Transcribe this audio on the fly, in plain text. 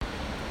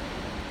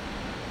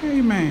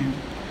Amen.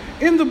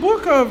 In the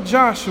book of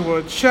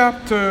Joshua,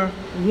 chapter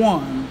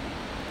 1,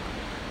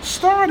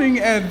 starting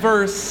at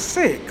verse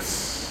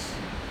 6,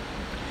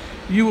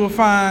 you will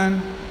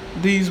find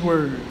these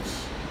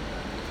words.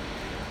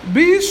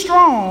 Be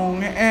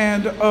strong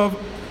and of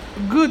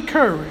good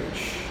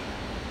courage,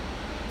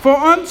 for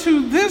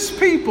unto this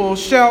people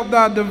shalt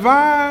thou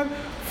divide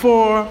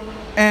for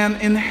an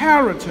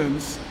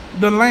inheritance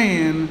the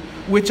land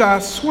which I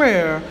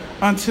swear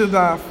unto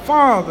thy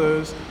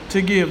fathers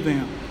to give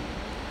them.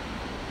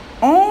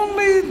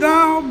 Only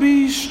thou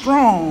be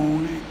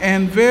strong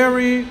and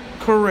very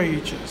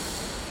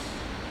courageous,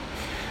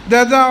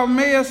 that thou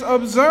mayest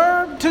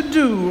observe to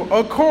do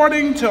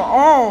according to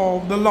all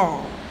the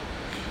law,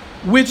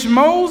 which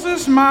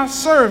Moses my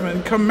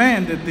servant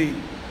commanded thee.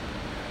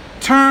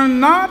 Turn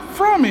not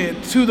from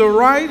it to the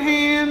right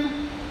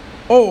hand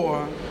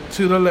or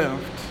to the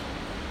left,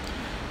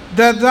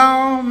 that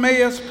thou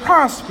mayest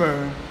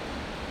prosper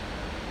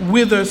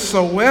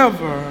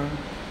whithersoever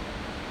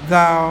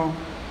thou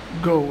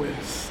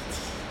goest.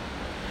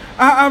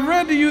 I've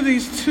read to you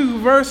these two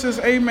verses,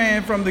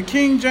 amen, from the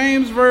King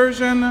James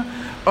Version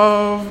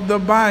of the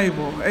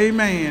Bible,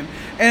 amen.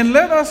 And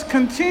let us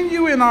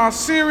continue in our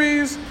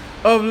series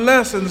of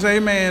lessons,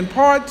 amen,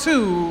 part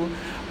 2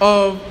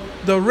 of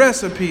the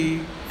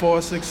recipe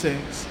for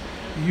success.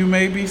 You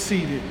may be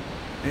seated,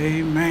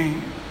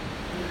 amen.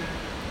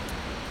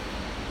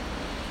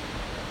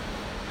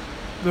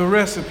 The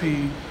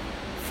recipe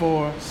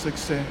for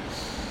success.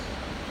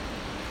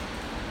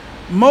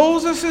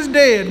 Moses is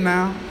dead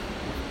now.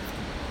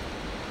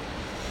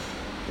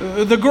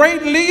 The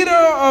great leader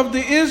of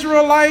the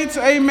Israelites,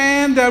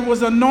 amen, that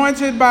was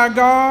anointed by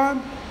God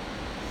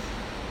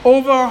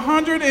over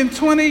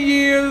 120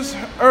 years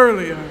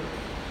earlier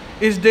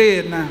is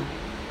dead now.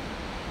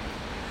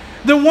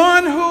 The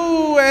one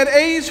who at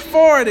age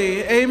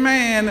 40,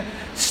 amen,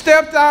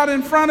 stepped out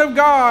in front of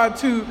God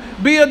to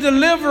be a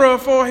deliverer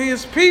for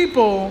his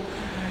people,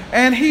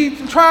 and he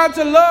tried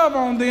to love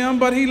on them,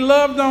 but he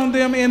loved on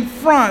them in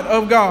front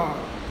of God.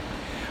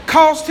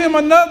 Cost him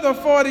another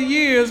 40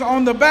 years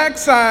on the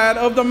backside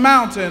of the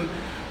mountain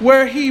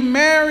where he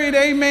married,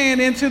 amen,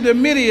 into the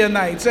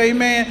Midianites,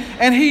 amen,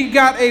 and he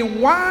got a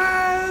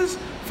wise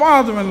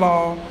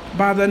father-in-law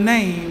by the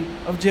name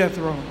of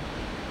Jethro.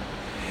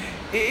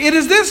 It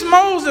is this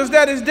Moses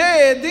that is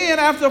dead, then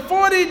after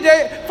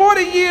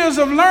 40 years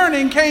of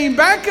learning, came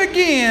back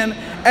again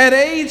at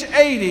age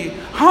 80,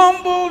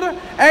 humbled,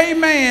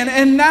 amen,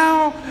 and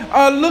now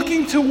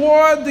looking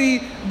toward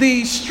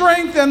the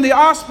strength and the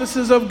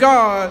auspices of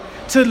God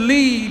to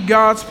lead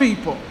God's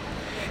people.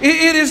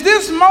 It is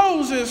this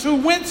Moses who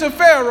went to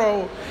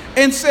Pharaoh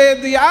and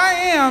said, the I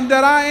am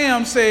that I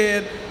am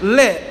said,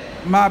 let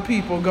my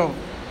people go.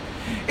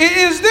 It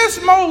is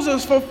this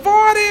Moses, for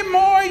 40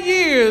 more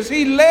years,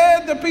 he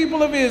led the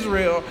people of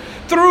Israel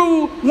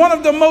through one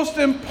of the most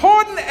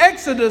important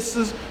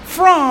exoduses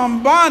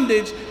from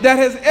bondage that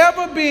has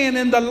ever been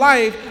in the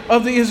life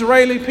of the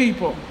Israeli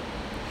people.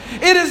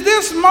 It is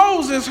this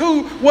Moses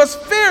who was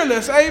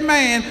fearless,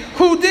 amen,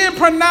 who then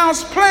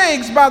pronounced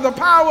plagues by the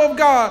power of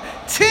God,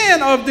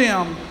 10 of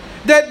them,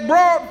 that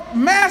brought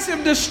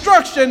massive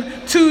destruction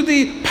to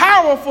the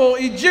powerful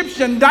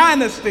Egyptian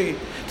dynasty,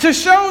 to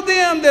show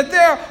them that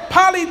their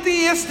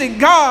polytheistic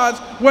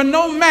gods were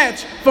no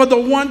match for the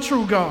one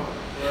true God.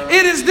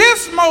 It is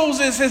this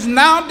Moses is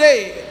now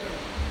dead.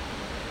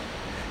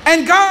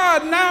 And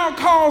God now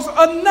calls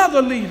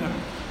another leader.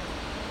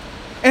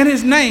 And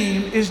his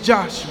name is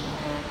Joshua.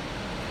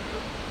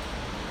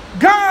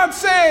 God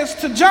says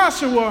to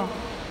Joshua,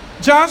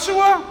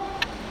 Joshua,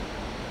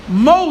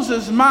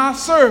 Moses, my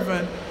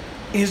servant,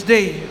 is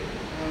dead.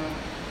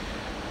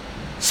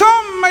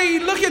 Some may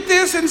look at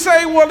this and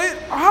say, well, it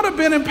ought to have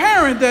been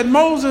apparent that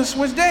Moses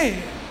was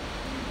dead.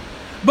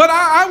 But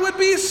I would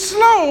be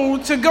slow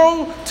to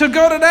go to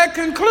that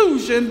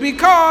conclusion,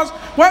 because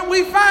what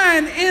we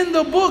find in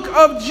the book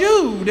of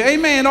Jude,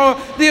 amen, or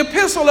the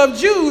epistle of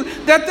Jude,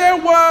 that there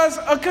was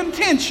a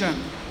contention.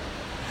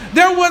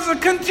 There was a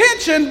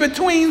contention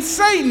between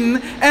Satan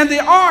and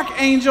the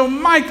archangel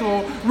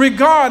Michael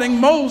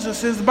regarding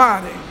Moses'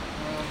 body.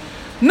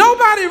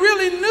 Nobody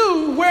really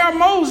knew where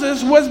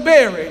Moses was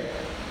buried.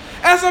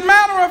 As a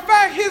matter of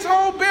fact, his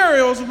whole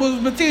burial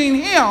was between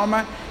him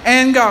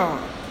and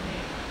God.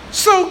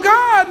 So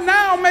God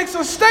now makes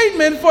a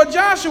statement for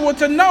Joshua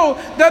to know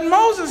that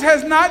Moses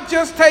has not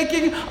just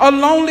taken a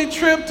lonely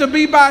trip to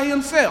be by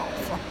himself.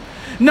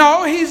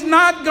 No, he's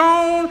not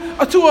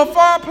gone to a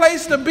far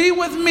place to be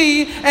with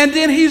me and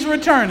then he's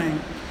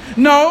returning.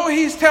 No,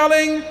 he's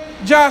telling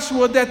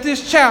Joshua that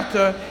this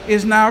chapter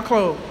is now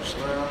closed.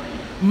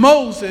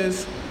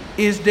 Moses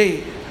is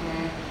dead.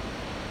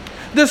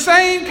 The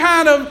same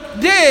kind of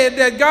dead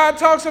that God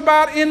talks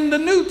about in the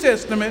New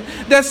Testament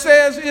that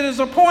says it is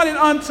appointed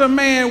unto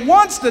man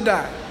once to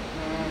die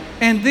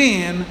and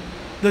then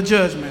the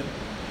judgment.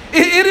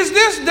 It is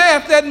this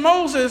death that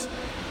Moses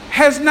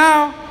has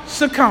now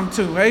succumbed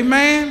to.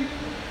 Amen.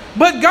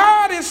 But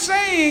God is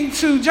saying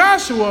to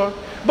Joshua,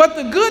 but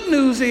the good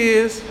news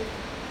is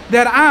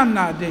that I'm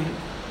not dead.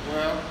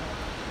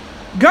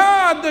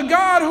 God, the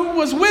God who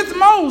was with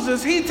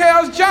Moses, he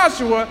tells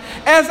Joshua,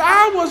 as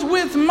I was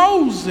with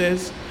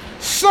Moses,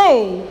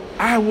 so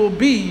I will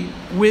be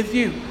with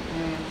you.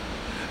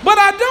 But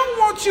I don't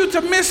want you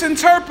to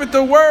misinterpret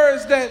the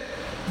words that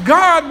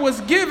God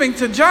was giving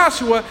to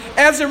Joshua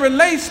as it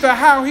relates to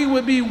how he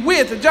would be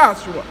with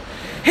Joshua.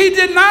 He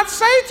did not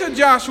say to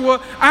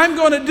Joshua, I'm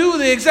going to do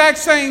the exact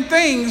same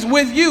things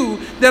with you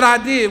that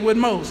I did with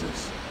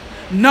Moses.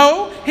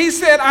 No, he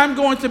said, I'm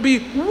going to be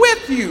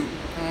with you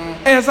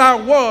as I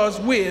was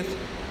with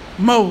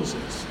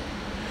Moses.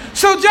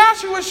 So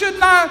Joshua should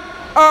not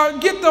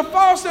get the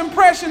false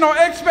impression or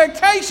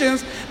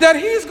expectations that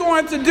he's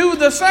going to do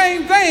the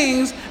same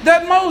things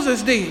that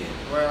Moses did.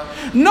 Well,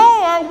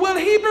 nor will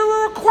he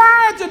be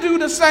required to do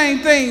the same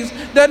things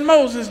that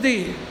Moses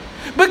did,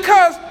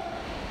 because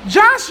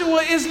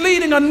Joshua is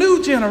leading a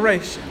new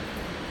generation.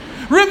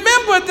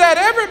 Remember that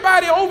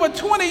everybody over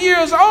 20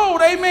 years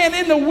old, amen,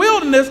 in the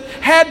wilderness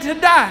had to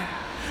die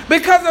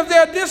because of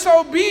their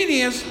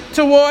disobedience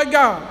toward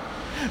God.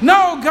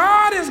 No,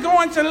 God is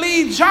going to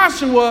lead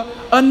Joshua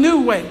a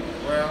new way.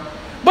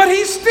 But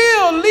he's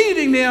still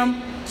leading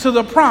them to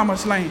the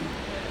promised land.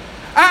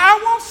 I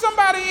want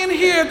somebody in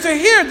here to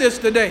hear this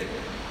today,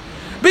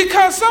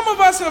 because some of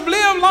us have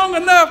lived long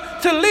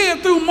enough to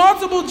live through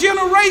multiple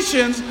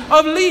generations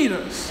of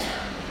leaders.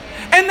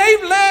 And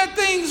they've led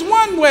things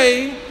one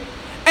way,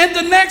 and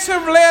the next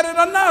have led it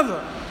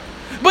another.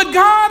 But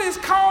God is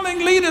calling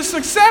leaders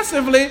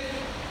successively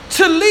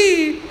to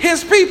lead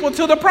his people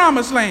to the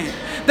promised land.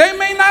 They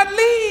may not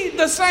lead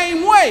the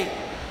same way,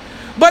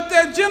 but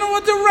their general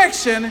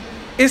direction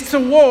is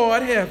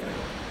toward heaven.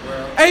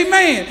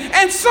 Amen.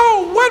 And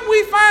so what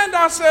we find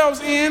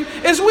ourselves in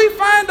is we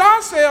find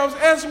ourselves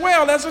as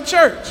well as a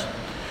church.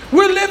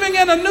 We're living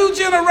in a new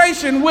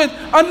generation with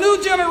a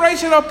new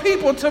generation of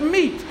people to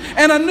meet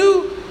and a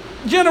new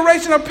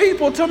generation of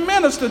people to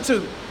minister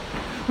to.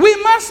 We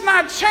must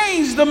not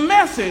change the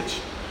message,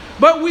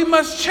 but we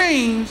must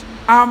change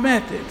our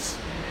methods.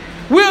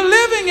 We're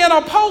living in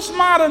a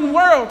postmodern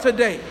world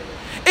today.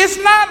 It's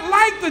not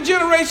like the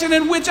generation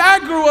in which I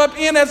grew up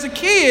in as a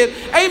kid,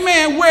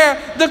 amen,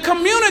 where the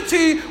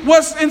community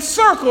was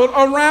encircled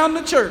around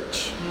the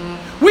church.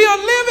 We are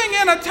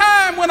living in a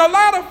time when a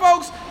lot of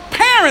folks,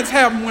 parents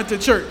haven't went to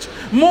church,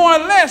 more or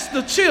less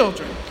the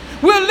children.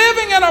 We're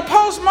living in a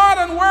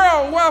postmodern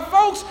world where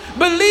folks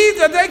believe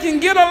that they can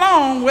get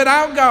along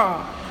without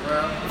God.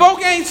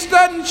 Folk ain't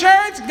studying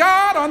church,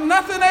 God, or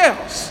nothing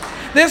else.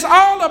 It's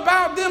all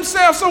about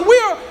themselves. So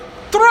we're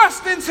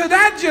thrust into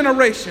that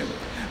generation,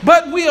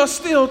 but we are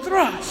still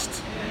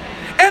thrust.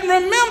 And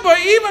remember,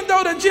 even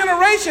though the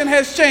generation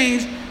has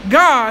changed,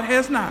 God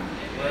has not.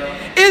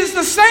 It is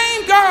the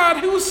same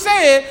God who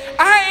said,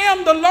 I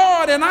am the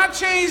Lord and I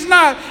change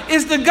not,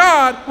 is the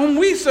God whom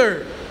we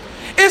serve.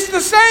 It's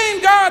the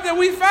same God that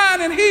we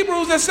find in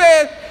Hebrews that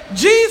says,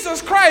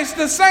 Jesus Christ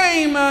the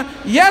same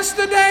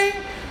yesterday,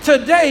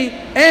 today,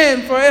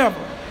 and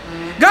forever.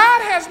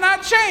 God has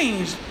not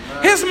changed.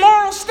 His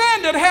moral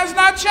standard has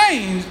not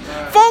changed.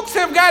 Folks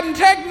have gotten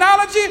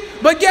technology,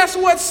 but guess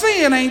what?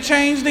 Sin ain't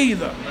changed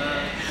either.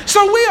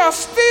 So we are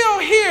still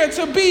here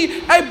to be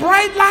a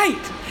bright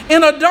light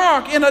in a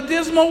dark, in a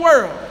dismal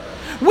world.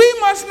 We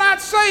must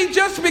not say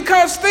just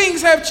because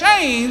things have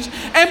changed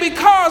and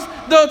because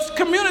the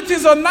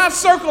communities are not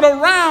circled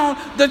around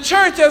the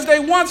church as they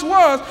once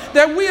was,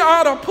 that we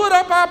ought to put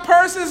up our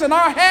purses and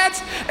our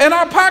hats and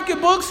our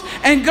pocketbooks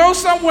and go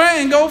somewhere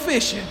and go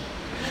fishing.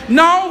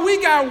 No, we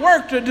got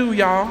work to do,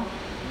 y'all.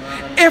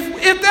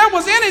 If there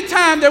was any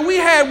time that we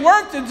had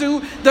work to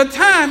do, the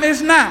time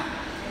is now.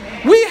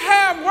 We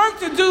have work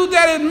to do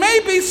that it may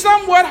be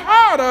somewhat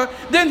harder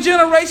than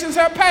generations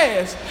have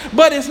passed,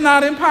 but it's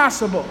not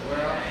impossible.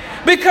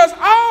 Because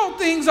all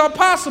things are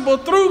possible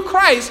through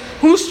Christ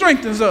who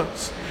strengthens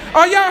us.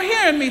 Are y'all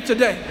hearing me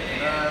today?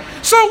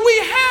 So we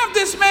have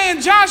this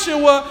man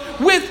Joshua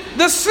with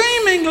the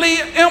seemingly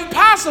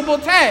impossible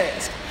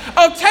task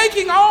of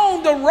taking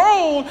on the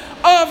role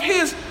of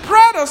his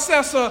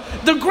predecessor,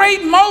 the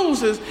great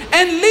Moses,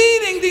 and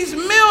leading these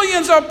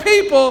millions of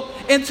people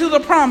into the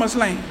promised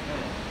land.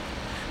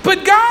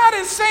 But God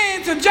is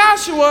saying to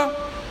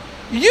Joshua,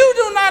 you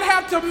do not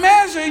have to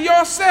measure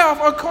yourself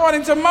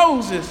according to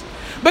Moses,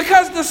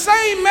 because the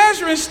same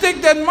measuring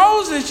stick that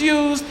Moses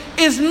used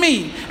is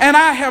me, and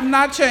I have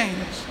not changed.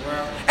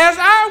 As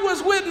I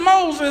was with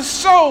Moses,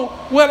 so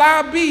will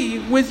I be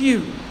with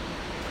you.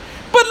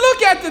 But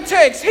look at the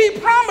text. He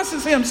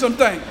promises him some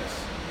things.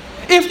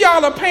 If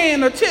y'all are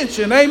paying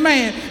attention,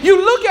 amen.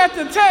 You look at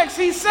the text,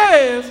 he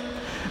says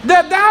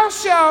that thou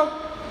shalt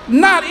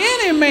not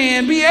any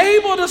man be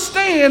able to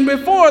stand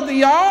before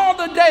thee all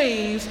the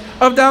days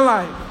of thy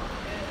life.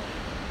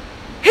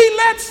 He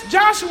lets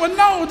Joshua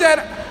know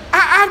that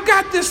I've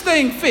got this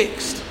thing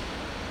fixed.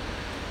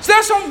 So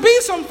there's going to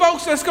be some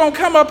folks that's going to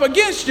come up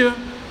against you,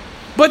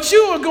 but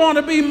you are going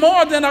to be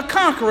more than a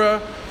conqueror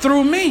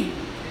through me.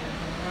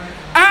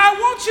 I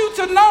want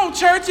you to know,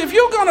 church, if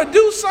you're going to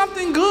do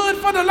something good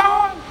for the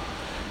Lord,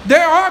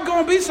 there are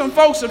going to be some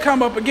folks that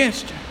come up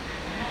against you.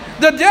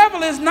 The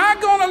devil is not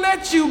going to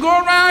let you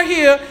go around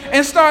here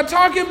and start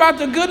talking about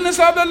the goodness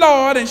of the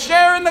Lord and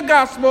sharing the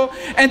gospel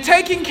and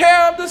taking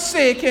care of the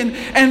sick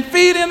and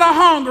feeding the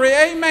hungry,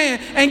 amen,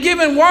 and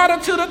giving water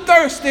to the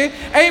thirsty,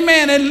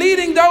 amen, and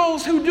leading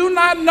those who do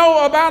not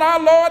know about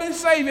our Lord and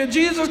Savior,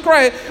 Jesus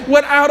Christ,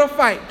 without a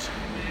fight.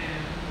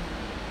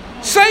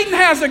 Satan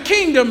has a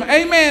kingdom,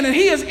 amen, and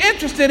he is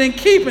interested in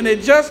keeping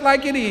it just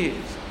like it is.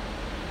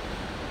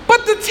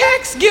 But the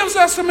text gives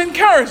us some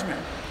encouragement.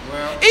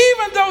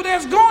 Even though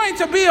there's going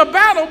to be a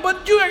battle,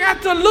 but you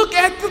got to look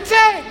at the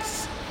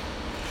text.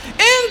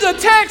 In the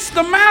text,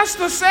 the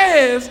master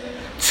says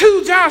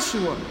to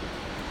Joshua,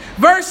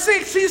 verse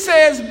 6, he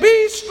says,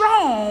 be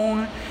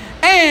strong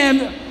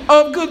and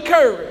of good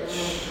courage.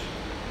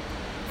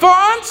 For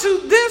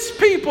unto this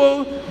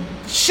people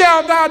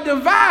shalt thou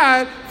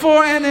divide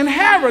for an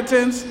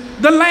inheritance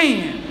the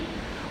land,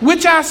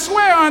 which I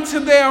swear unto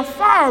their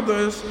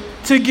fathers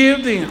to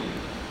give them.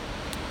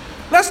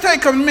 Let's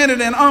take a minute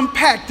and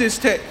unpack this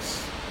text.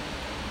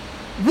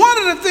 One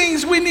of the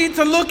things we need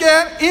to look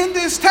at in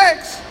this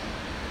text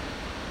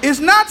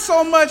is not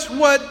so much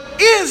what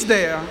is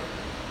there,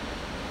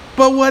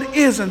 but what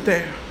isn't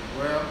there.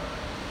 Well,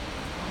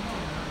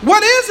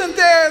 what isn't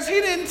there is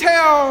he didn't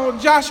tell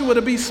Joshua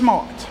to be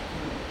smart.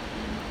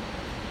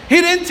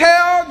 He didn't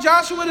tell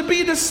Joshua to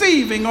be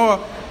deceiving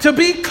or to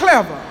be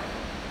clever.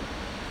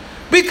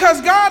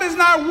 Because God is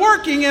not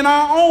working in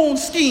our own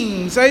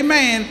schemes,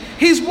 amen.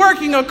 He's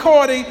working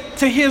according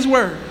to his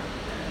word.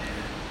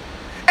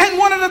 And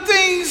one of the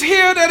things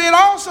here that it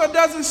also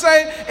doesn't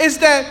say is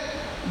that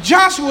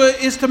Joshua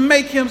is to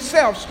make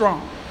himself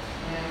strong.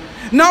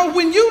 No,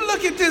 when you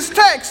look at this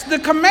text, the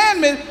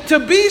commandment to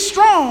be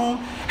strong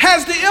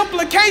has the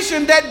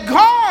implication that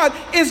God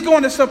is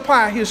going to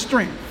supply his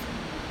strength.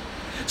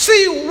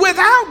 See,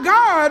 without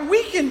God,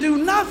 we can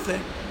do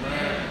nothing.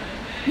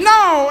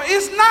 No,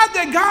 it's not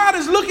that God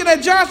is looking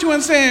at Joshua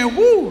and saying,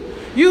 whoo,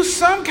 you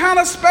some kind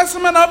of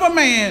specimen of a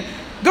man.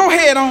 Go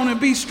ahead on and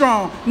be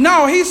strong.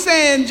 No, he's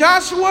saying,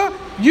 Joshua,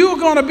 you're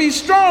going to be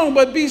strong,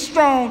 but be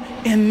strong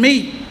in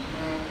me.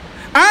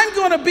 I'm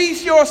going to be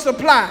your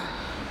supply.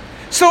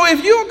 So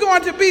if you're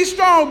going to be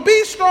strong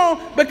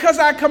because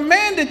I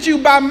commanded you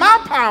by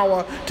my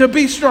power to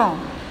be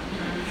strong.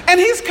 And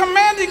he's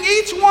commanding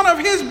each one of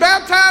his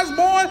baptized,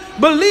 born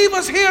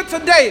believers here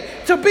today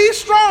to be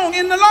strong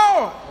in the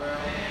Lord.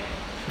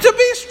 To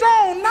be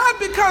strong, not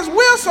because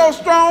we're so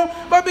strong,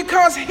 but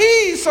because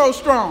he's so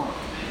strong.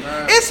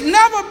 It's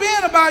never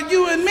been about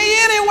you and me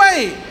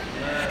anyway.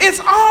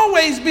 It's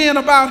always been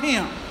about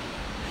him.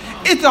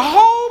 The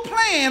whole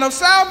plan of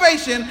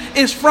salvation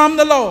is from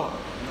the Lord.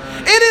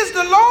 It is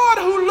the Lord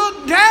who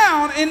looked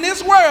down in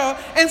this world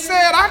and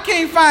said, I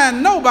can't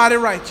find nobody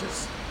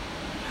righteous.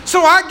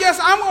 So I guess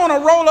I'm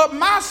going to roll up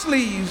my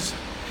sleeves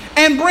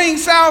and bring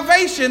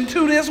salvation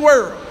to this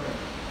world.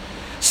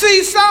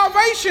 See,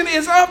 salvation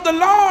is of the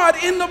Lord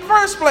in the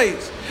first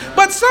place.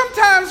 But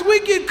sometimes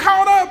we get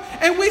caught up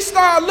and we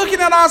start looking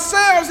at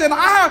ourselves and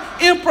our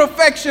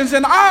imperfections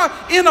and our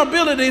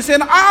inabilities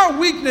and our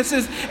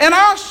weaknesses and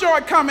our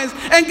shortcomings.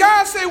 And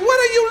God said,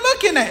 what are you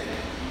looking at?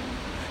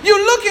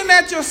 You're looking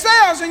at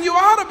yourselves, and you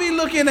ought to be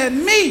looking at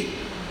me.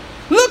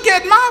 Look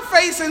at my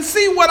face and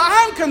see what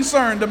I'm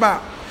concerned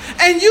about.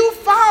 And you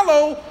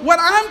follow what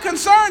I'm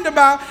concerned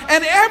about,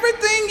 and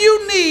everything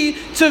you need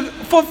to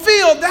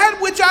fulfill that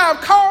which I have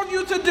called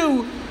you to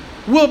do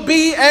will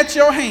be at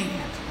your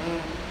hand.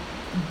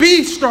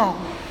 Be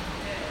strong,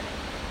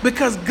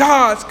 because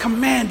God's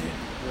commanded.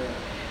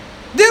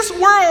 This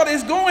world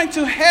is going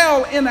to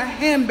hell in a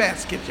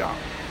handbasket, y'all,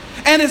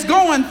 and it's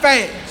going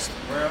fast.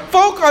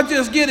 Folk are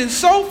just getting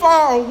so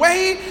far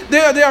away.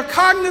 Their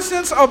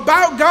cognizance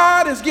about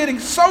God is getting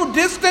so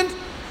distant.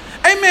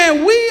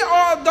 Amen. We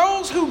are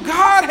those who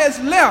God has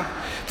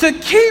left to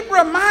keep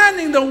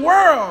reminding the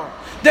world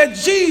that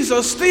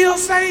Jesus still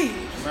saves.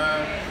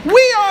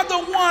 We are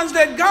the ones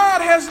that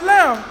God has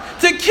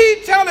left to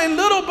keep telling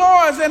little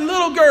boys and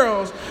little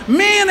girls,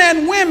 men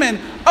and women,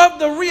 of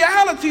the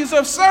realities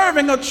of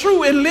serving a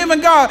true and living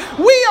God.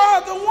 We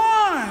are the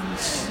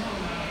ones.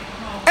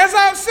 As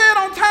I've said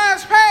on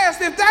times past,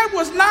 if that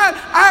was not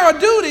our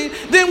duty,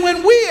 then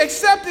when we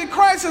accepted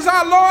Christ as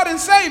our Lord and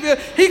Savior,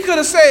 he could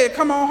have said,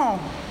 come on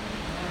home.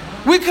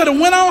 We could have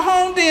went on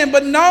home then,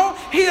 but no,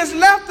 he has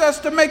left us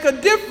to make a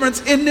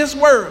difference in this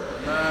world.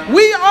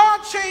 We are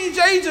change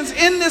agents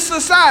in this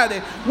society,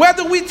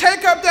 whether we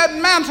take up that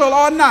mantle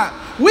or not.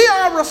 We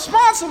are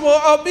responsible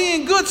of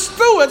being good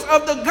stewards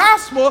of the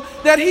gospel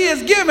that he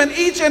has given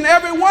each and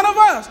every one of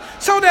us,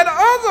 so that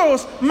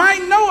others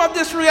might know of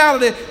this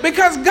reality,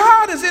 because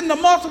God is in the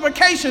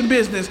multiplication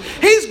business.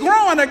 He's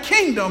growing a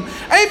kingdom.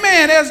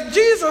 Amen. As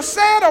Jesus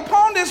said,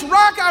 upon this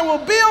rock I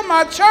will build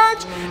my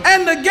church,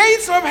 and the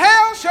gates of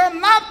hell shall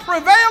not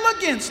prevail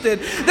against it.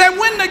 That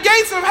when the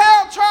gates of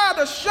hell try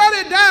to shut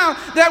it down,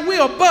 that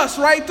we'll bust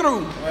right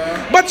through.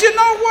 But you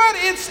know what?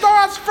 It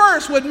starts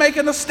first with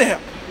making a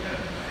step.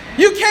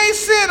 You can't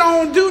sit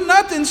on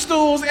do-nothing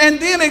stools and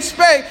then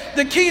expect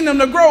the kingdom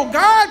to grow.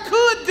 God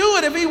could do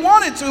it if he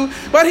wanted to,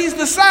 but he's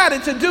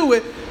decided to do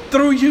it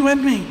through you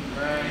and me.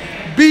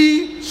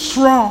 be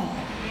strong.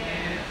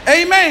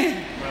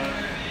 Amen.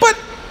 But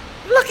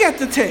look at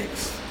the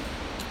text.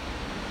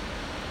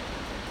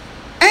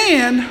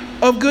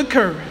 And of good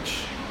courage.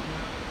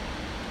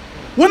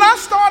 When I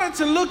started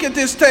to look at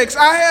this text,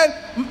 I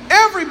had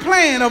every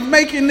plan of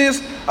making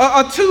this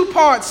a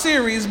two-part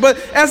series. But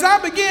as I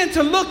began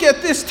to look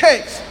at this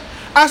text,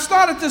 I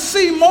started to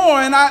see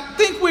more, and I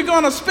think we're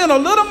going to spend a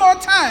little more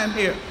time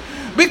here.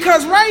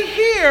 Because right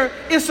here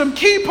is some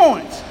key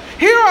points.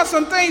 Here are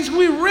some things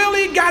we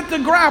really got to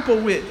grapple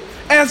with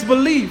as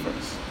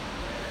believers.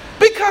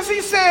 Because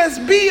he says,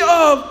 be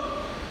of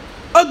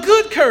a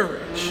good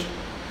courage.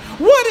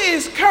 What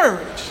is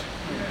courage?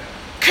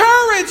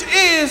 Courage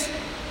is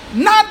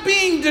not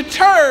being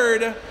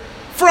deterred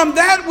from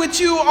that which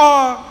you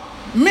are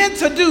meant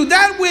to do,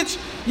 that which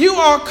you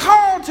are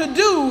called to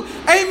do,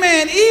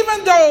 amen,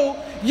 even though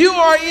you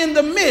are in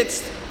the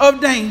midst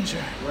of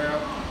danger.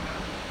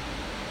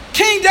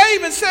 King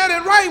David said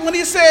it right when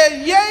he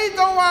said, yea,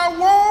 though I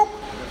walk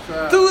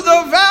through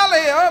the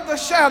valley of the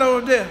shadow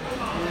of death,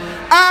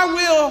 I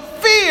will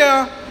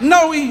fear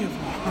no evil.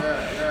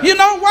 You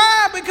know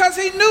why? Because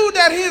he knew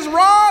that his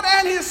rod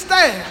and his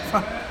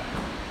staff,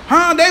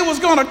 they was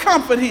going to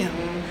comfort him.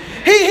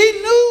 He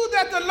knew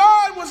that the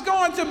Lord was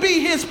going to be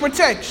his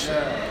protection.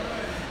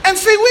 And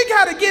see, we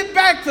got to get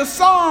back to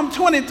Psalm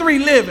 23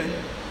 living.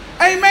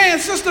 Amen,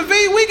 Sister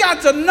V, we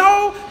got to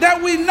know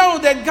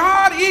that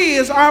God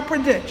is our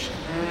protection.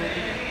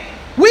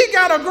 We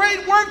got a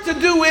great work to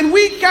do, and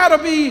we got to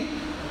be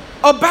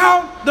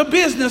about the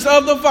business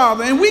of the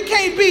Father. And we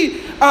can't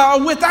be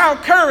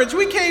without courage.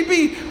 We can't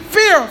be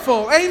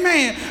fearful,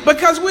 amen,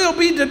 because we'll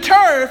be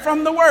deterred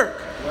from the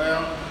work.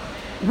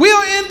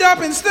 We'll end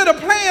up, instead of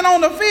playing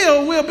on the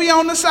field, we'll be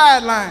on the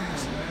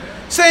sidelines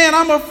saying,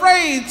 I'm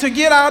afraid to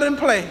get out and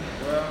play.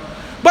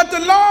 But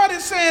the Lord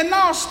is saying,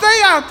 no,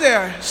 stay out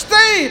there.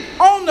 Stay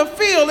on the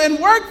field and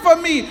work for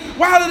me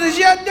while it is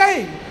yet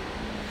day.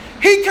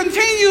 He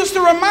continues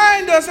to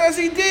remind us, as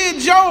he did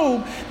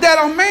Job,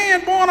 that a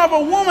man born of a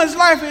woman's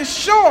life is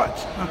short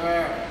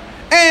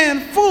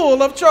and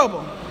full of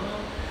trouble.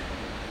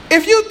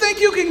 If you think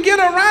you can get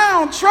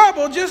around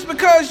trouble just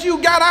because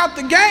you got out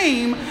the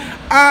game,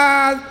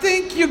 I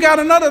think you got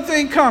another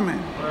thing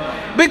coming.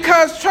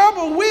 Because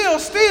trouble will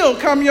still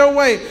come your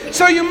way.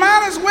 So you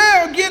might as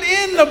well get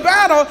in the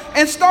battle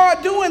and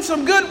start doing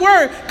some good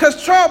work,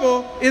 because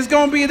trouble is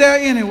going to be there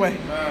anyway.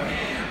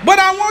 But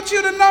I want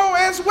you to know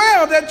as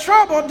well that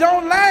trouble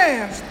don't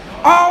last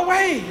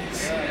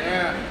always.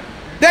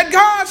 That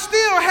God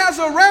still has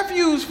a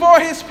refuge for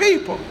his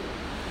people.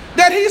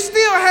 That he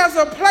still has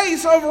a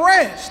place of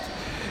rest.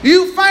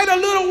 You fight a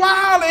little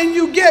while and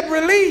you get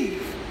relief.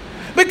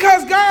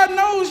 Because God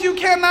knows you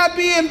cannot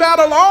be in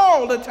battle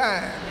all the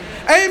time.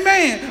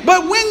 Amen.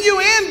 But when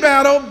you're in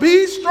battle,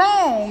 be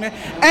strong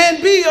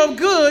and be of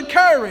good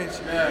courage.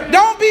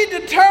 Don't be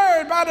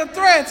deterred by the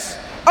threats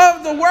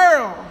of the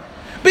world.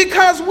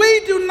 Because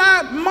we do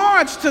not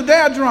march to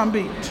their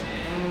drumbeat.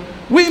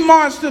 We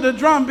march to the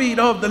drumbeat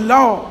of the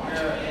Lord.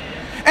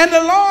 And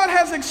the Lord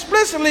has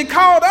explicitly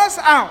called us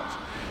out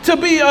to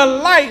be a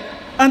light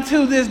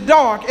unto this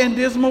dark and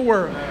dismal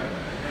world.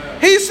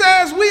 He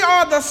says we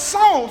are the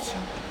salt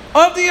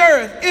of the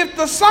earth. If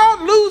the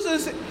salt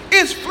loses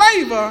its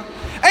flavor,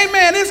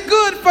 amen, it's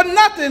good for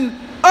nothing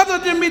other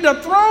than be to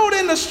throw it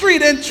in the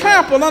street and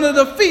trample under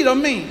the feet of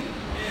men.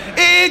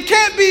 It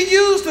can't be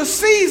used to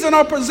season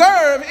or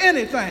preserve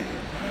anything.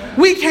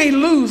 We can't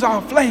lose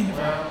our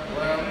flavor.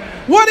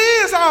 What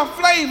is our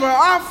flavor?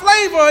 Our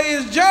flavor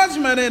is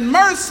judgment and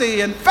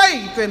mercy and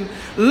faith and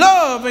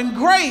love and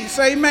grace.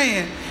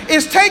 Amen.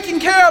 It's taking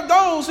care of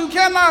those who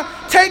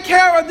cannot take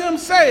care of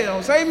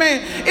themselves.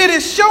 Amen. It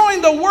is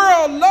showing the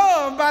world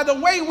love by the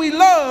way we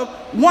love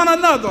one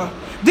another.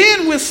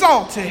 Then we're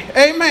salty.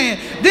 Amen.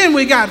 Then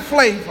we got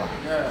flavor.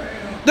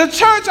 The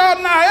church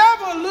ought not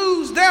ever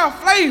lose their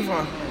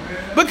flavor.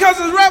 Because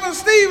as Reverend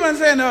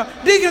Stevens and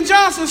Deacon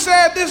Johnson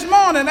said this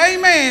morning,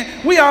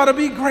 amen, we ought to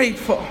be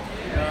grateful.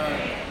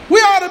 We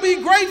ought to be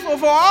grateful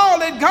for all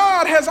that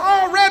God has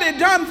already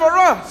done for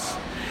us.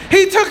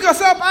 He took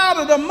us up out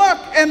of the muck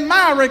and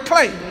miry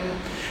clay.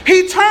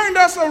 He turned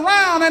us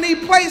around and he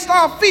placed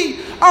our feet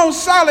on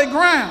solid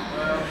ground.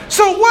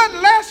 So what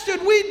less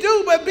should we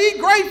do but be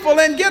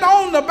grateful and get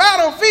on the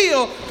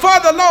battlefield for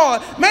the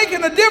Lord,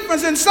 making a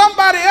difference in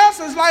somebody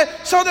else's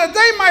life so that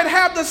they might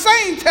have the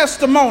same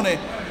testimony.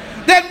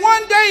 That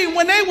one day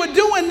when they were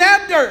doing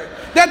that dirt,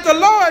 that the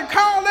Lord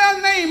called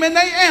their name and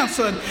they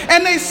answered,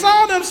 and they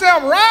saw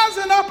themselves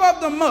rising up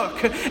of the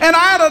muck and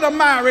out of the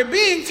mire,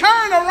 being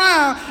turned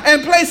around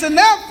and placing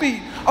their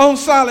feet on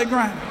solid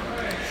ground.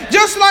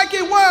 Just like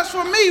it was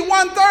for me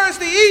one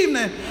Thursday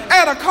evening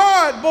at a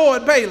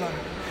cardboard baler.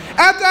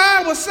 After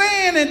I was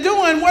saying and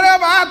doing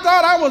whatever I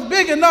thought I was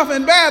big enough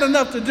and bad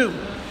enough to do.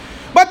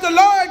 But the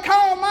Lord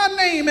called my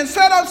name and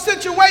set up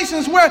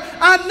situations where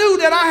I knew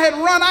that I had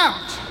run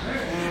out.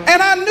 And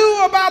I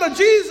knew about a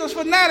Jesus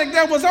fanatic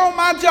that was on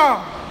my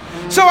job.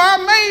 So I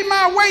made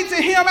my way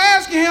to him,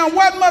 asking him,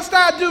 what must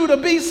I do to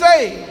be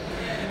saved?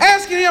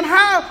 asking him,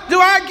 how do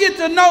I get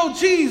to know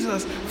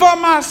Jesus for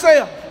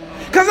myself?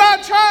 Because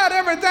I tried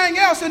everything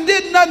else and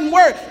did nothing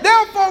work. There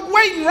are folk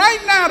waiting right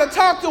now to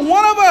talk to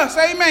one of us,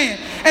 amen,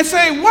 and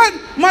say, what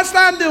must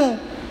I do?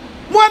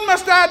 What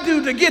must I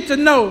do to get to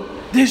know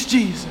this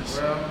Jesus?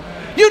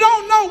 You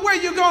don't know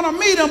where you're going to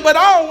meet him, but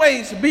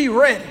always be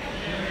ready.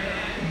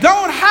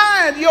 Don't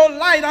hide your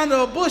light under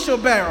a bushel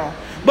barrel,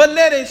 but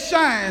let it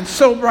shine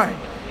so bright.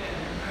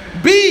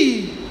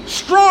 Be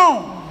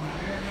strong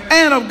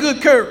and of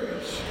good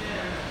courage.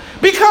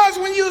 Because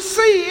when you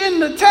see in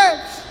the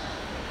text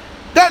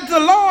that the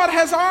Lord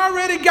has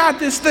already got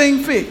this thing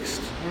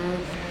fixed.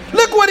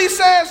 Look what he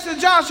says to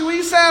Joshua.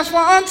 He says, for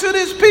unto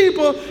this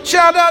people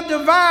shall thou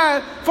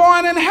divide for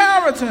an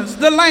inheritance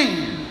the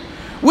land,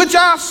 which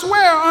I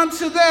swear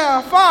unto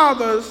their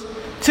fathers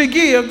to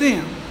give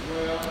them.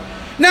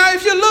 Now,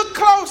 if you look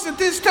close at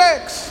this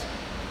text,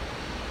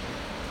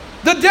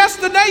 the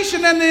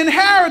destination and the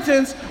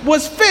inheritance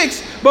was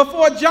fixed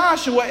before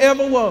Joshua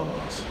ever was.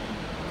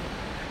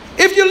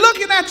 If you're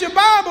looking at your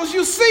Bibles,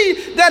 you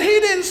see that he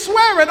didn't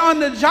swear it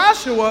unto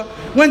Joshua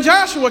when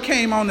Joshua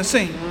came on the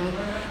scene.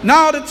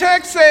 No, the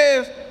text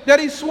says that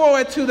he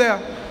swore it to their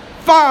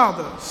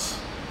fathers.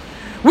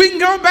 We can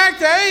go back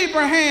to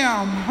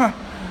Abraham,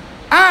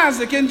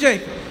 Isaac, and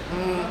Jacob,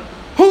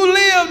 who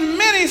lived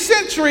many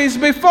centuries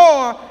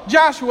before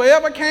Joshua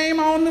ever came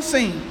on the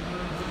scene.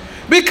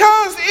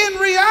 Because in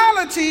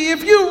reality,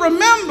 if you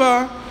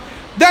remember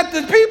that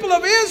the people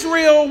of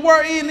Israel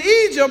were in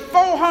Egypt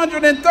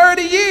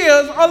 430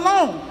 years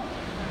alone.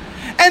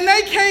 And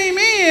they came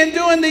in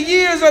during the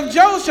years of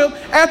Joseph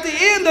at the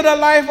end of the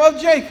life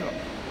of Jacob.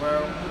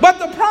 But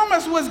the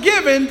promise was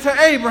given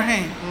to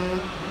Abraham.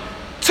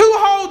 2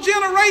 whole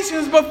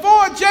generations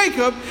before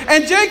Jacob,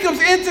 and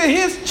Jacob's into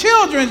his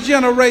children's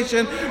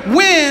generation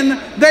when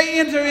they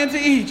enter into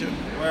Egypt.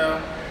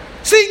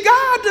 See,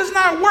 God does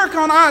not work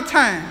on our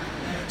time.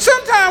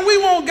 Sometimes we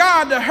want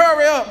God to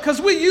hurry up because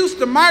we used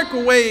to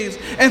microwaves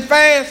and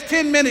fast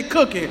 10-minute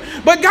cooking.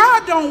 But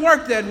God don't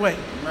work that way.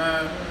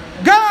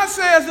 God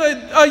says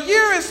a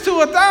year is to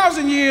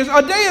 1,000 years,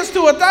 a day is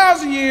to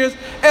 1,000 years,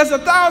 as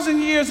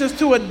 1,000 years is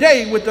to a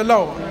day with the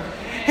Lord.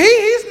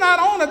 He's not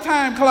on a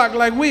time clock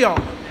like we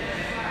are.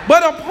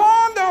 But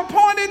upon the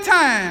appointed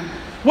time,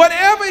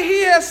 whatever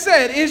he has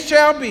said, it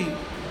shall be.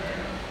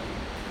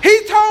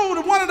 He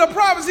told one of the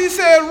prophets, he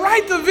said,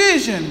 write the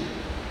vision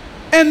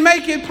and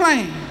make it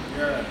plain.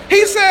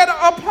 He said,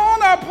 upon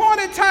the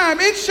appointed time,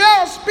 it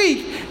shall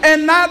speak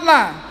and not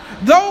lie.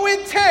 Though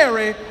it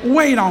tarry,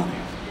 wait on it.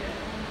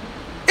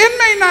 It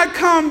may not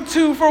come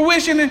to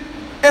fruition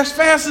as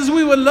fast as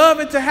we would love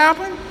it to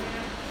happen,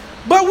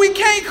 but we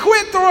can't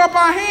quit, throw up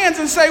our hands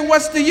and say,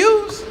 what's the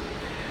use?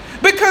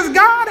 Because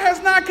God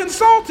has not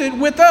consulted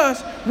with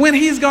us when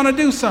he's going to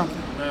do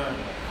something.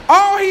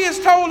 All he has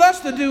told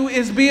us to do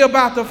is be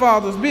about the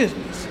Father's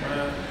business.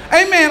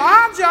 Amen.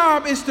 Our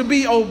job is to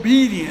be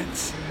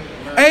obedient.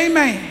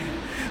 Amen.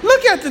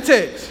 Look at the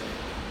text.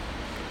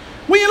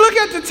 When you look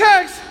at the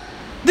text,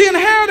 the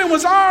inheritance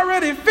was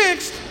already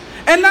fixed,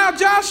 and now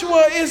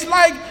Joshua is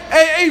like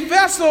a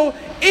vessel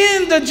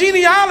in the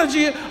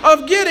genealogy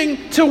of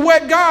getting to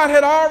what God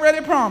had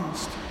already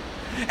promised.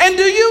 And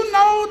do you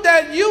know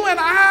that you and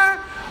I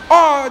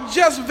are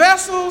just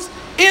vessels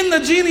in the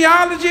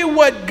genealogy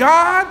what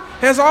God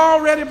has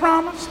already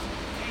promised?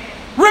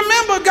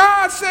 Remember,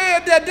 God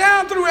said that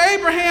down through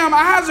Abraham,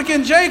 Isaac,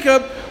 and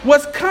Jacob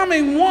was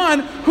coming one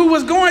who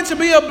was going to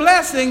be a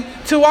blessing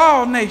to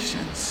all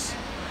nations.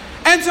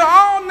 And to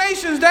all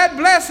nations, that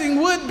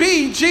blessing would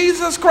be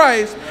Jesus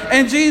Christ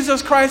and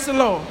Jesus Christ the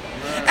Lord.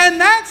 And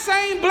that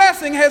same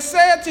blessing has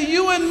said to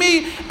you and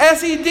me,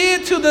 as he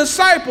did to the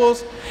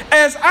disciples,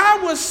 as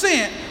I was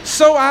sent,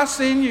 so I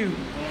send you.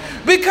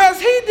 Because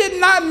he did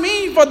not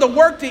mean for the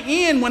work to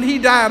end when he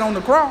died on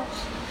the cross.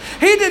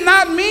 He did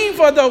not mean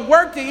for the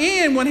work to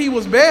end when he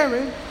was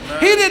buried.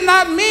 He did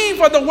not mean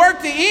for the work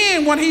to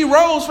end when he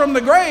rose from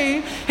the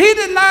grave. He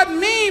did not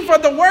mean for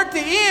the work to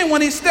end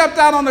when he stepped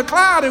out on the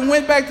cloud and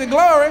went back to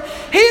glory.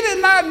 He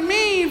did not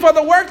mean for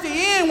the work to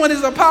end when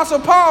his apostle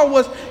Paul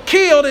was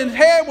killed and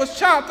head was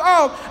chopped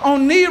off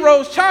on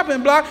Nero's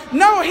chopping block.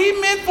 No, he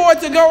meant for it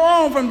to go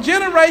on from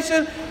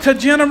generation to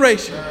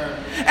generation.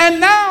 And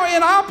now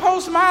in our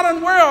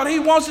postmodern world, he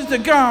wants it to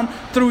come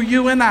through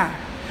you and I.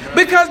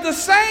 Because the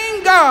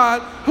same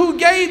God who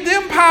gave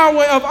them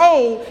power of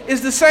old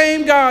is the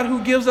same God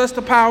who gives us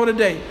the power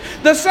today.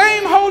 The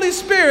same Holy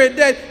Spirit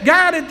that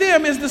guided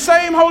them is the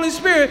same Holy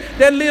Spirit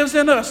that lives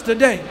in us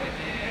today.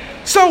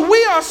 So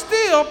we are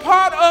still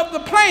part of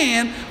the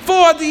plan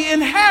for the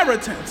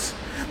inheritance.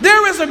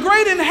 There is a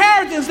great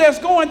inheritance that's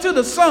going to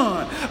the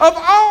Son of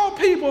all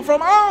people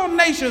from all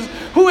nations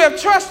who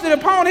have trusted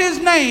upon his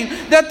name,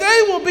 that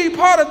they will be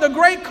part of the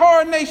great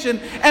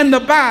coronation and the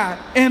by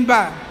and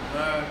by.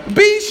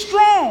 Be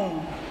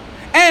strong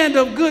and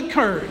of good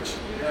courage.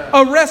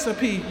 A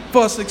recipe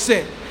for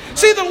success.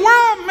 See, the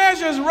world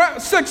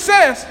measures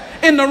success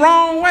in the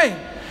wrong way.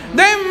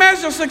 They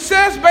measure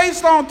success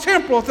based on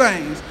temporal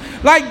things.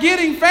 like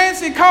getting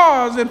fancy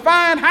cars and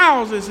fine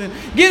houses and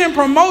getting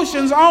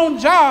promotions on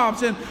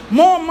jobs and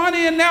more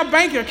money in their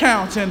bank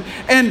accounts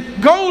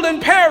and golden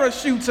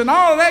parachutes and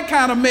all of that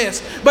kind of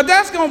mess. But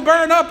that's going to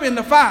burn up in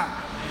the fire.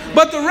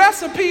 But the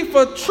recipe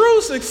for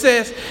true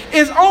success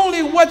is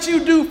only what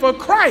you do for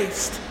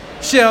Christ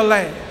shall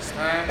last.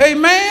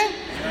 Amen?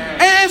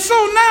 And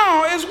so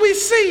now as we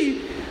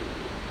see,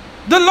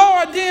 the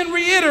Lord then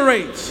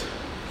reiterates.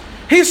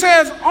 He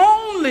says,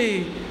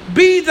 only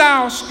be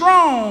thou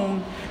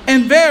strong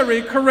and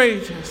very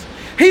courageous.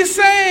 He's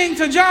saying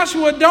to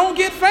Joshua, don't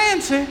get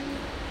fancy.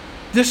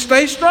 Just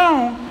stay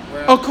strong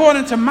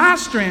according to my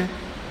strength.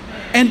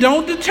 And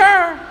don't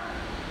deter.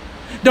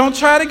 Don't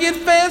try to get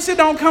fancy.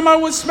 Don't come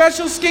up with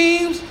special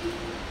schemes.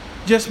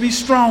 Just be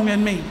strong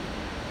in me.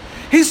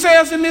 He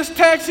says in this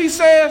text, he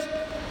says,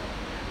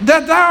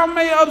 that thou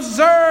may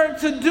observe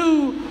to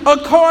do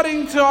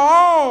according to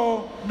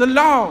all the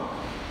law.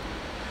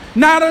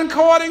 Not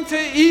according to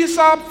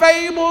Aesop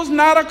fables,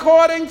 not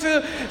according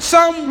to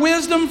some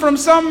wisdom from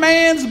some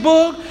man's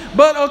book,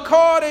 but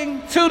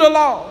according to the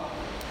law.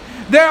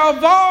 There are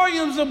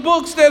volumes of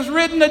books that's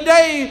written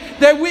today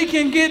that we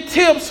can get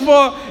tips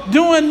for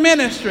doing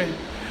ministry.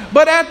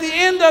 But at the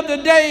end of the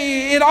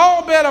day, it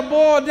all better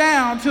boil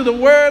down to the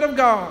Word of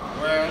God.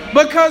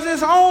 Because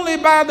it's only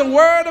by the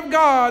Word of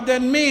God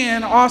that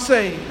men are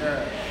saved.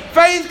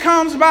 Faith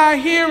comes by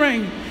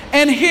hearing,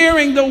 and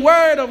hearing the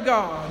Word of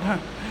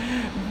God.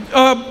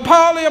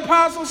 Paul the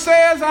Apostle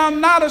says, I'm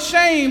not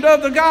ashamed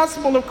of the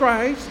gospel of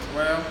Christ,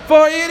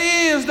 for it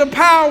is the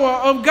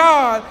power of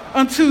God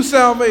unto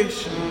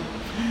salvation.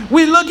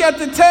 We look at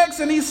the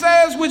text and he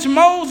says, which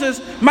Moses,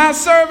 my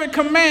servant,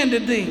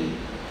 commanded thee.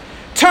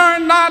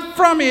 Turn not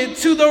from it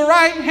to the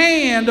right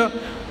hand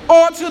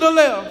or to the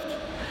left,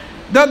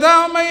 that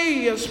thou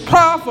mayest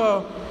prosper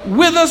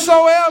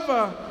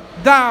whithersoever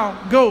thou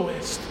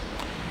goest.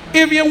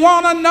 If you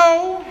want to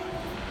know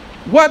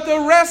what the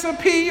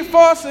recipe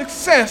for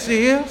success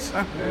is,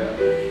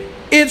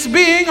 it's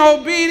being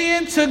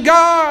obedient to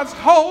God's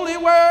holy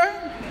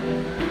word.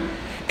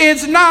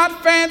 It's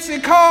not fancy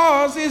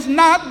cars, it's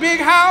not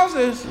big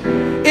houses,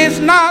 it's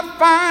not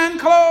fine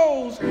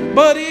clothes,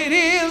 but it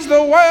is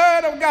the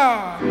Word of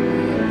God.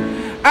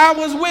 I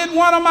was with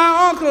one of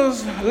my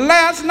uncles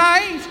last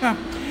night,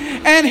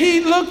 and he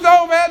looked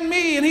over at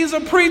me, and he's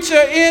a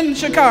preacher in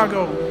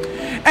Chicago.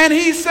 And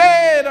he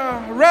said,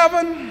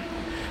 Reverend,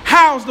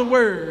 how's the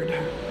Word?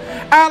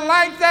 I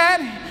like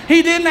that.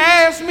 He didn't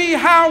ask me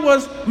how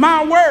was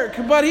my work,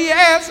 but he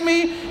asked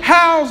me,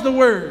 how's the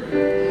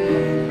Word?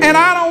 And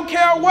I don't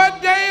care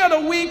what day of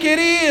the week it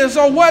is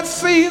or what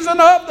season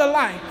of the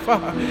life,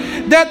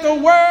 that the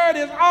Word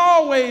is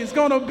always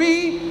going to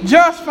be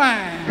just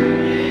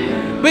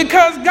fine.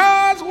 Because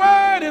God's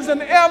Word is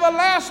an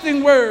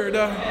everlasting Word.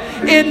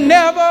 It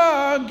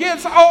never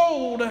gets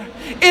old.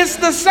 It's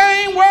the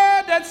same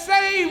Word that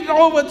saved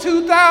over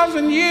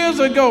 2,000 years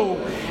ago.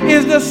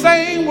 It's the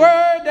same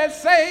Word that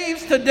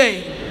saves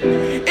today.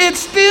 It's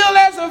still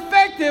as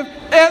effective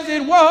as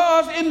it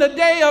was in the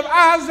day of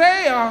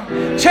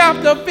Isaiah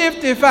chapter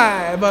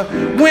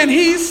 55, when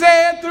he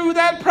said through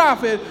that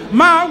prophet,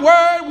 my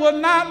word will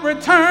not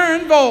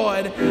return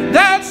void.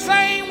 That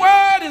same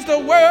word is the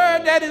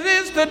word that it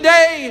is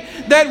today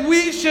that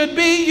we should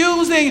be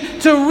using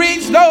to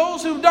reach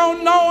those who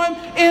don't know him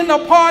in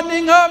the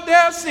pardoning of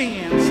their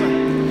sins.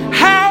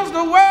 How's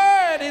the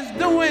word is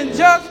doing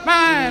just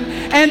fine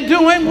and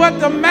doing what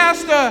the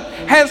master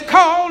has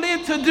called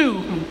it to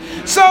do.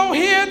 So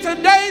here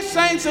today,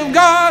 saints of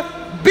God,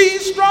 be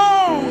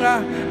strong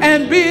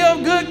and be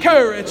of good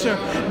courage.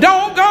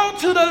 Don't go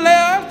to the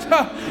left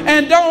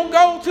and don't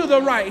go to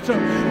the right,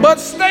 but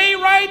stay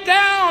right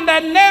down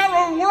that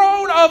narrow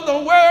road of the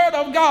Word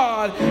of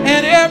God,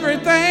 and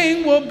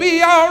everything will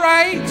be all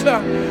right.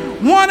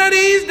 One of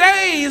these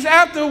days,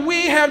 after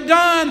we have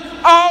done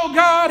all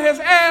God has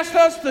asked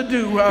us to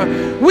do,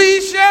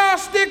 we shall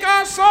stick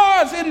our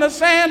swords in the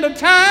sand of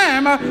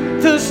time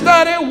to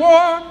study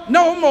war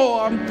no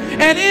more.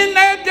 And in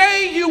that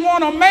day, you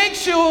want to make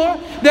sure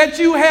that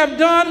you have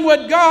done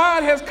what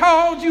God has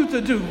called you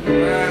to do.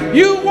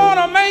 You want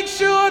to make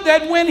sure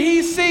that when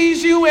he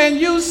sees you and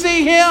you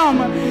see him,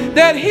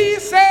 that he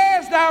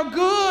says, thou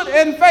good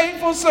and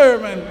faithful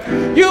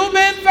servant. You've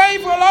been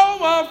faithful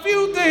over a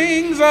few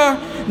things.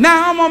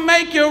 Now I'm going to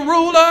make you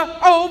ruler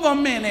over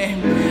many.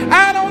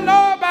 I don't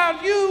know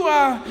about you,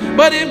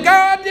 but if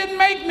God didn't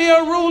make me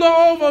a ruler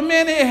over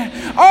many,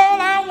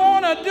 all I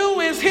want to do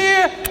is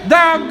hear,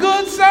 thou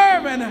good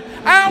servant.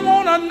 I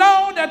want to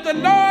know that the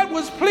Lord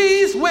was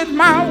pleased with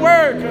my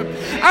work.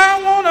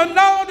 I want to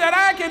know that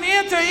I can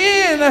enter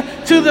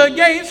in to the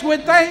gates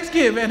with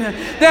thanksgiving,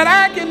 that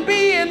I can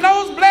be in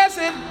those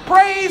blessed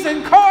praise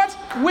and courts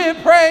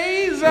with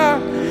praise,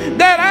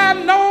 that I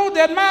know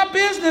that my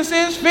business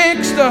is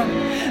fixed,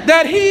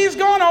 that he's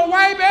going to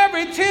wipe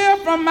every tear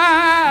from my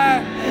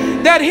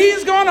eye, that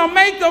he's going to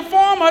make the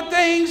former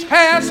things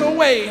pass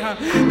away,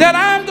 that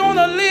I'm going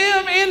to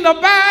live in the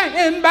by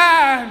and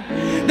by,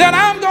 that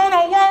I'm going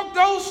to walk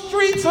those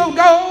streets of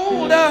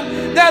gold,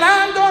 that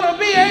I'm going to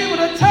be able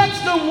to touch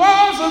the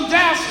walls of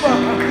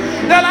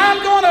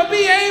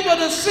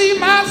see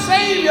my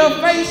Savior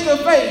face to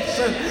face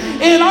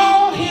in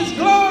all his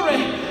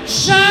glory,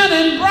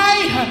 shining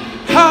bright.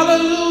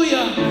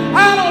 Hallelujah.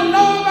 I don't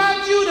know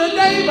about you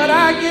today, but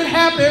I get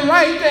happy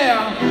right there,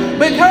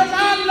 because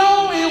I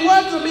know it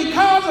wasn't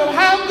because of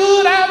how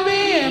good I've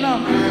been,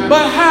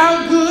 but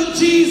how good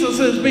Jesus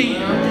has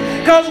been.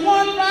 Because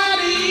one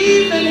Friday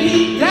evening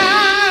he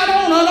died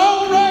on an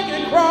old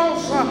rugged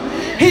cross.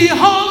 He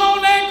hung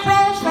on that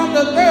cross from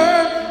the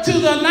 3rd to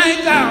the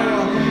 9th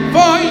hour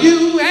for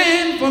you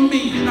and for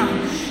me.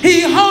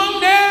 He hung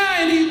there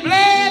and he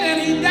bled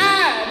and he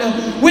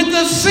died with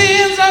the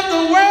sins of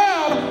the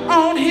world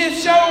on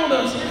his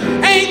shoulders.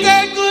 Ain't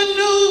that good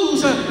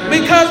news?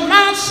 Because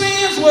my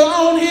sins were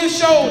on his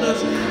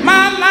shoulders.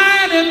 My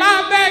lying and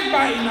my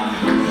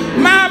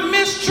backbiting, my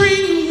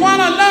mistreating one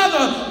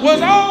another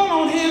was all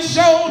on his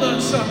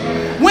shoulders.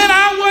 When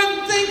I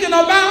wasn't thinking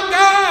about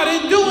God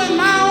and doing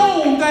my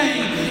own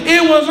thing,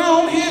 it was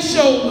on his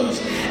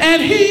shoulders.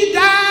 And he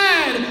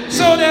died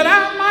so that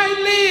I might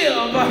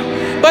live.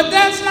 But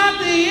that's not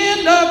the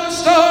end of the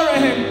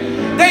story.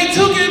 They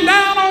took him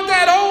down on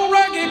that old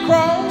rugged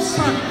cross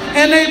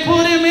and they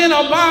put him in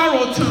a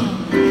borrowed tomb.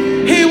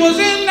 He was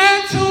in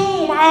that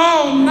tomb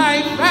all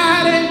night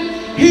Friday.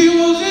 He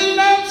was in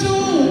that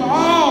tomb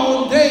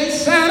all day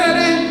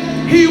Saturday.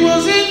 He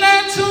was in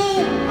that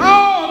tomb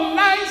all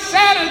night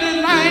Saturday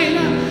night.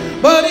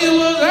 But it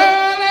was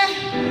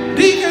early,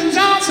 Deacon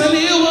Johnson,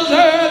 it was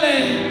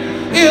early.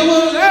 It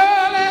was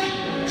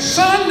early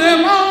Sunday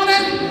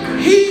morning.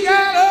 He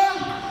got up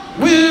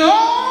with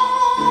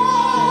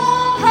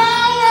all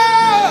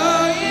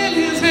power in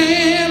his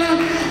hand.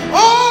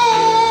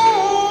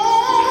 All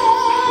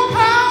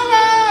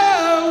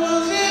power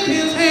was in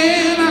his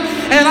hand.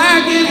 And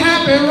I get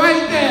happy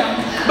right there,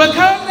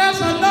 because that's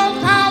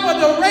enough power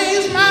to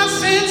raise my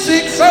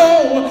sin-sick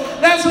soul.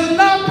 That's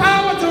enough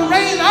power to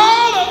raise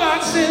all of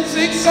our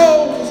sin-sick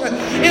souls.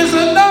 It's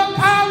enough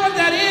power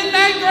that in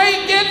that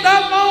great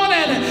get-up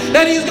morning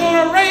that he's going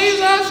to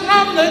raise us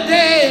from the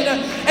dead,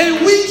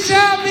 and we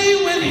shall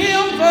be with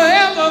him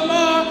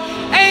forevermore.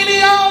 Ain't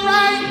he all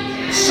right?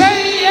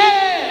 Say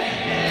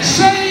yeah.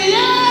 Say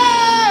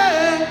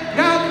yeah.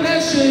 God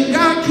bless you and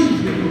God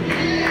keep you.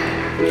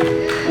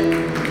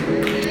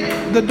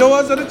 The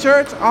doors of the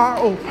church are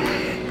open.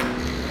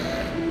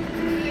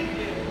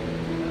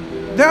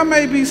 There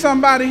may be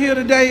somebody here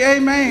today,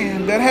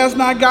 amen, that has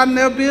not gotten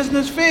their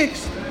business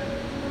fixed,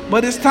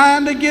 but it's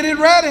time to get it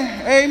ready,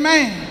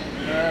 amen,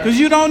 because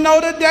you don't know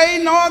the day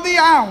nor the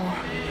hour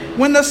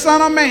when the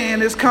Son of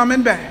Man is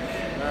coming back.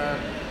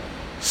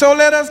 So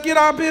let us get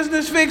our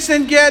business fixed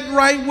and get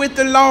right with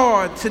the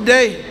Lord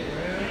today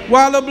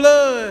while the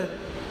blood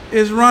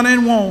is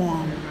running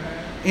warm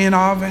in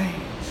our veins.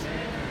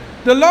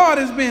 The Lord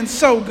has been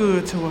so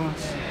good to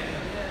us.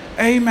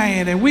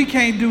 Amen. And we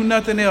can't do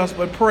nothing else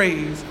but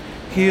praise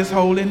his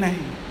holy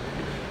name.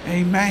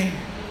 Amen.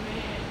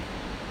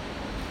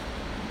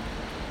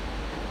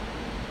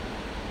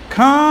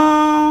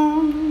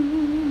 Come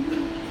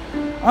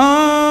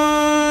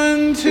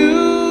unto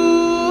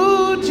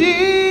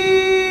Jesus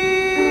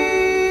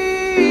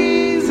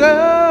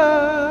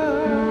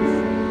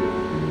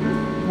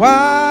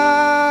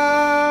while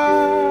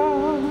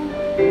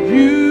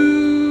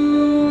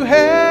you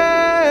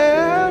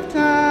have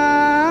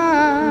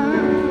time.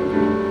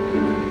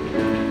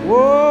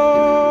 Oh,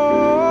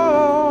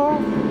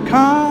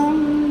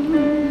 come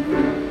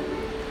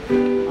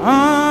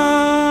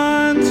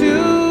unto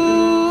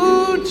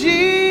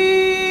Jesus.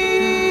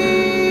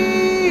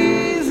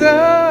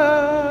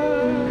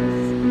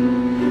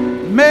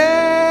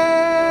 Make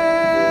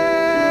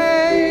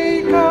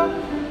up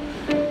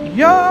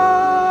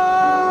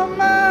your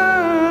mind.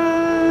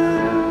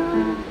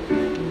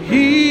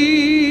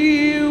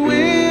 He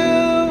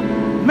will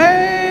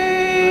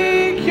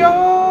make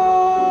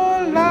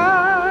your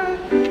life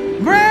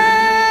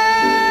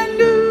brand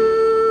new.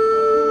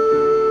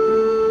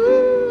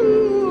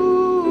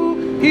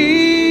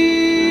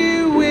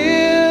 He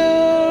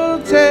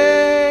will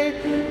take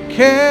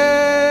care